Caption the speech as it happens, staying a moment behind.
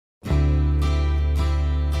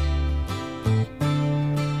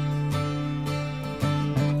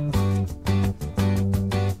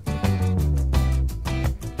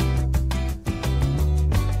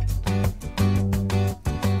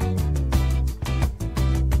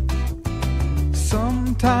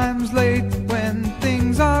Sometimes late when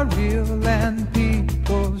things are real and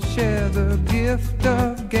people share the gift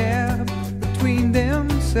of gab between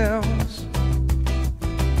themselves.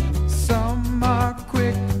 Some are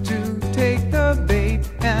quick to take the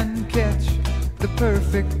bait and catch the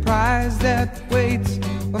perfect prize that waits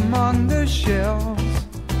among the shells.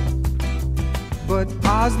 But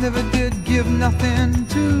Oz never did give nothing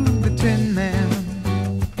to the Tin Man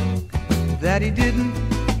that he didn't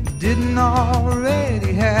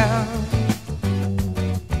already have.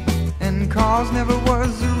 And cause never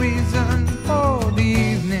was the reason for the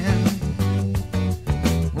evening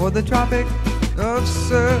or the Tropic of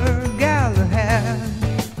Sir Galahad.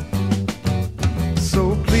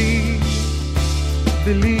 So please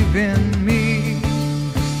believe in me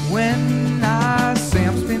when I say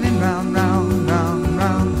I'm spinning round, round, round,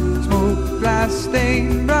 round. Smoke, glass,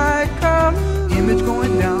 stain, bright color, image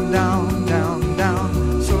going down, down, down,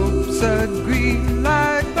 down. Soap, sud, green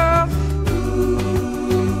light bulb.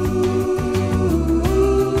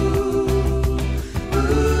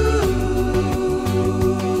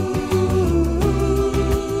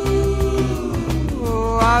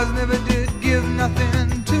 Oh, Oz never did give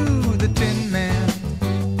nothing to the Tin Man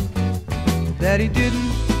that he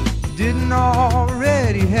didn't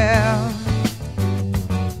already have.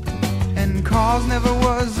 And cause never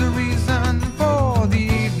was the reason for the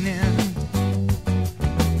evening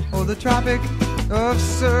or the Tropic of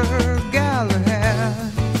Sir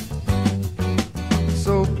Galahad.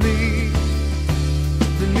 So please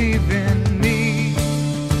believe in me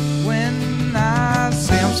when I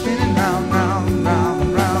say I'm spinning round, round,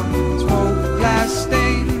 round, round. Smoke, glass,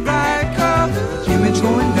 stain, bright color, image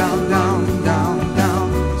going down, down, down,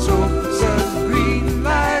 down. Soap, suds, green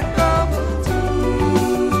light bulb.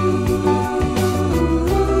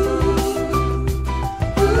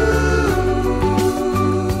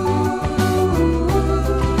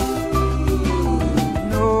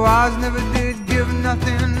 No, Oz never did give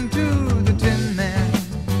nothing to the Tin Man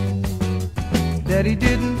that he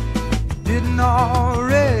didn't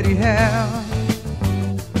already have.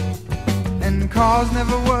 And cause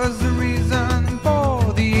never was the reason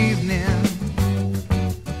for the evening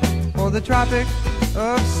or the Tropic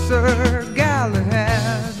of Sir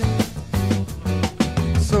Galahad.